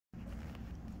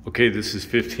Okay, this is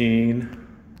 15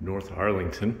 North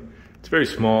Arlington. It's very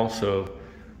small, so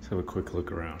let's have a quick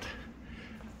look around.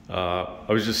 I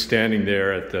was just standing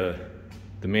there at the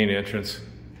main entrance.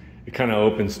 It kind of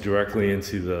opens directly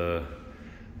into the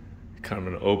kind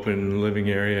of an open living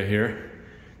area here.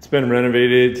 It's been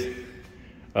renovated.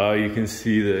 You can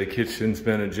see the kitchen's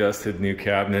been adjusted, new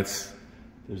cabinets.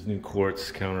 There's new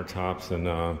quartz countertops and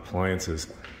appliances.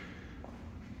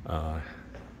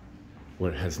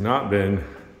 What has not been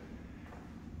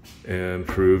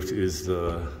improved is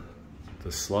the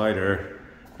slider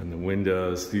and the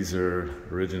windows. These are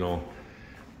original,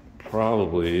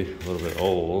 probably a little bit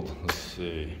old. Let's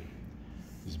see.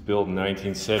 It was built in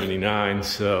 1979,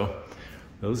 so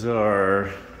those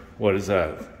are, what is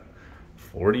that?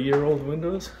 40-year-old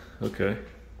windows? Okay.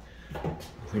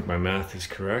 I think my math is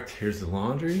correct. Here's the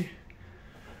laundry.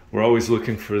 We're always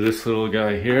looking for this little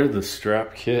guy here, the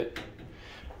strap kit.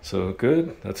 So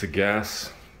good. That's a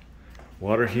gas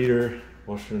water heater,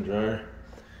 washer and dryer.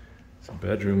 It's a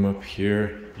bedroom up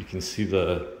here. You can see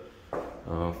the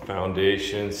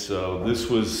foundation. So this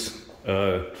was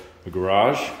a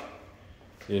garage.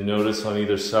 You notice on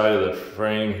either side of the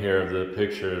frame here of the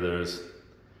picture, there's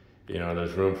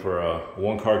room for a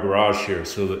one-car garage here.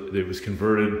 So that it was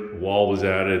converted, a wall was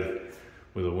added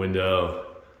with a window.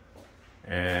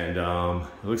 And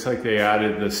it looks like they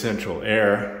added the central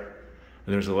air,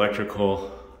 and there's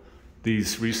electrical.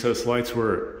 These recessed lights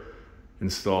were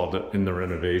installed in the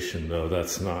renovation, though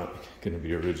that's not going to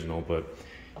be original, but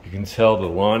you can tell the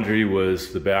laundry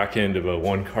was the back end of a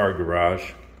one-car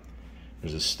garage.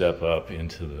 There's a step up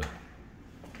into the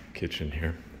kitchen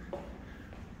here.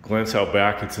 Glance out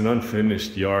back, it's an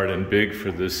unfinished yard and big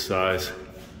for this size.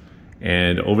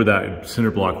 And over that center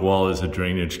block wall is a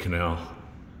drainage canal.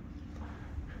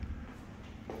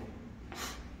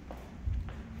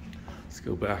 Let's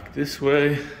go back this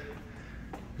way.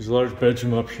 There's a large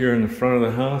bedroom up here in the front of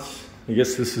the house. I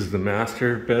guess this is the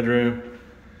master bedroom.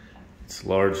 It's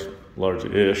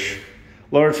large-ish.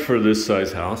 Large for this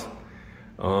size house.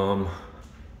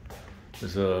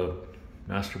 There's a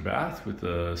master bath with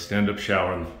a stand-up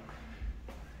shower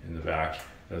in the back.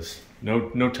 There's no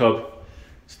tub,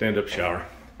 stand-up shower.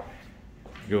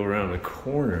 Go around the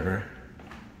corner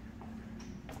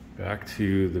back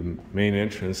to the main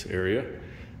entrance area.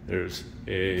 There's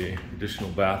a additional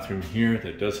bathroom here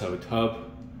that does have a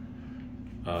tub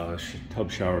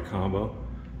shower combo,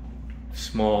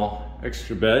 small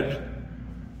extra bed,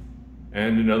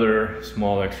 and another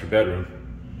small extra bedroom.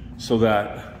 So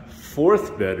that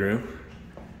fourth bedroom,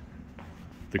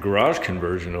 the garage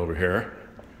conversion over here,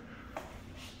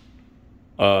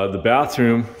 the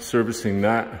bathroom servicing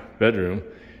that bedroom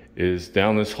is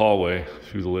down this hallway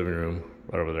through the living room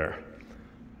right over there.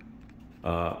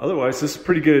 Otherwise, this is a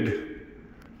pretty good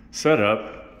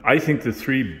setup. I think the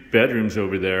 3 bedrooms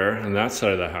over there on that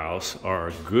side of the house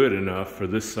are good enough for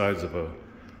this size of a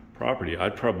property.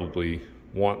 I'd probably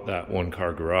want that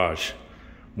one-car garage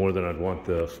more than I'd want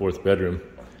the 4th bedroom.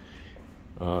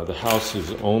 The house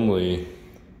is only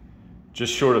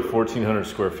just short of 1,400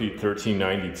 square feet,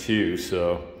 1,392.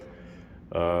 So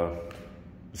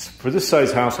for this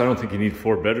size house, I don't think you need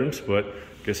 4 bedrooms, but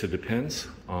I guess it depends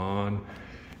on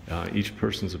each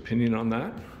person's opinion on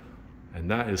that. And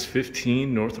that is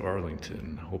 15 North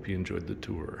Arlington. Hope you enjoyed the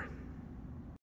tour.